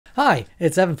Hi,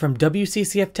 it's Evan from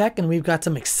WCCF Tech, and we've got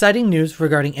some exciting news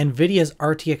regarding NVIDIA's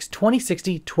RTX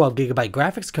 2060 12GB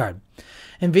graphics card.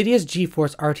 NVIDIA's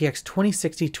GeForce RTX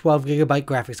 2060 12GB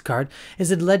graphics card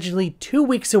is allegedly 2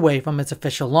 weeks away from its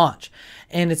official launch,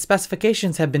 and its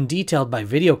specifications have been detailed by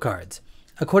video cards.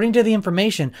 According to the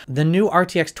information, the new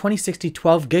RTX 2060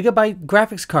 12GB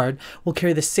graphics card will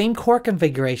carry the same core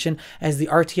configuration as the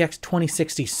RTX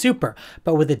 2060 Super,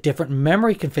 but with a different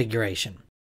memory configuration.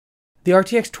 The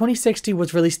RTX 2060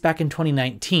 was released back in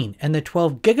 2019, and the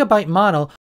 12GB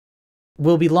model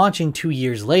will be launching 2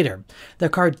 years later. The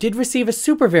card did receive a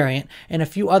Super variant and a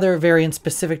few other variants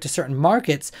specific to certain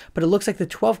markets, but it looks like the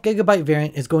 12GB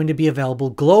variant is going to be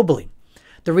available globally.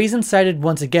 The reason cited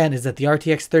once again is that the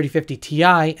RTX 3050 Ti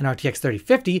and RTX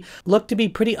 3050 look to be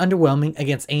pretty underwhelming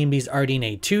against AMD's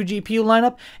RDNA 2 GPU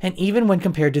lineup, and even when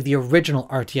compared to the original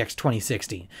RTX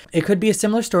 2060. It could be a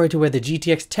similar story to where the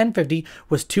GTX 1050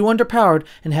 was too underpowered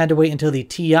and had to wait until the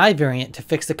Ti variant to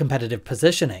fix the competitive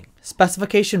positioning.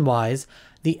 Specification-wise,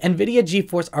 the NVIDIA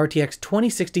GeForce RTX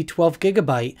 2060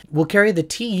 12GB will carry the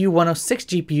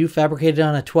TU106 GPU fabricated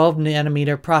on a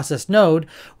 12nm process node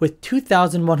with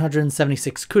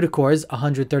 2,176 CUDA cores,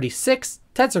 136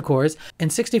 Tensor cores,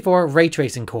 and 64 ray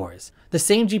tracing cores. The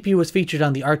same GPU was featured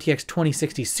on the RTX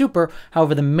 2060 Super,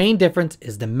 however the main difference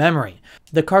is the memory.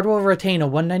 The card will retain a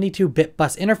 192-bit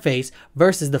bus interface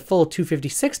versus the full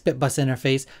 256-bit bus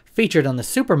interface featured on the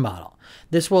Super model.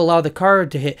 This will allow the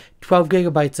card to hit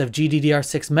 12GB of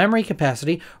GDDR6 memory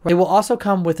capacity. It will also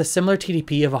come with a similar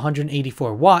TDP of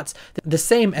 184 watts, the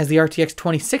same as the RTX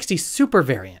 2060 Super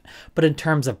variant. But in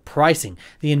terms of pricing,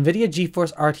 the NVIDIA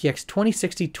GeForce RTX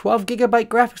 2060 12GB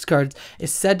graphics cards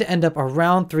is said to end up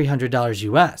around $300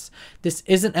 US. This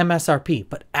isn't MSRP,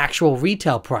 but actual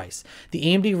retail price. The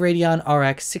AMD Radeon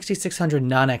RX 6600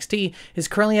 non-XT is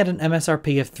currently at an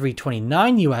MSRP of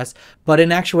 $329 US, but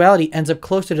in actuality ends up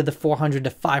closer to the $400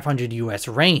 to $500 US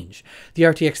range. The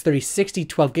RTX 3060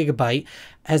 12GB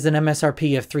has an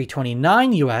MSRP of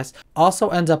 $329 US, also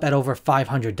ends up at over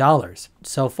 $500.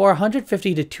 So for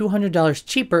 $150 to $200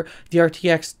 cheaper, the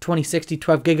RTX 2060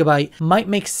 12GB might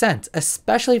make sense,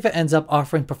 especially if it ends up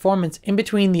offering performance in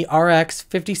between the RX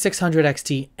 5600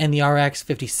 XT and the RX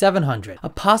 5700. A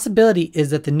possibility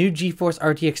is that the new GeForce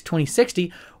RTX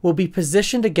 2060 will be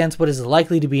positioned against what is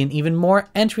likely to be an even more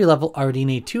entry-level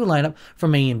RDNA 2 lineup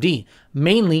from AMD,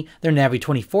 mainly their Navi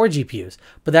 24 GPUs,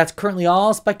 but that's currently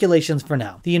all speculations for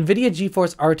now. The NVIDIA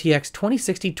GeForce RTX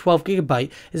 2060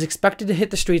 12GB is expected to hit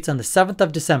the streets on the 7th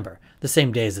of December, the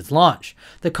same day as its launch.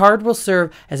 The card will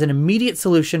serve as an immediate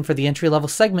solution for the entry-level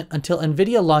segment until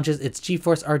NVIDIA launches its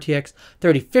GeForce RTX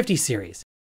 3050 series.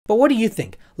 But what do you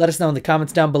think? Let us know in the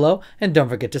comments down below, and don't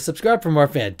forget to subscribe for more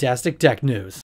fantastic tech news.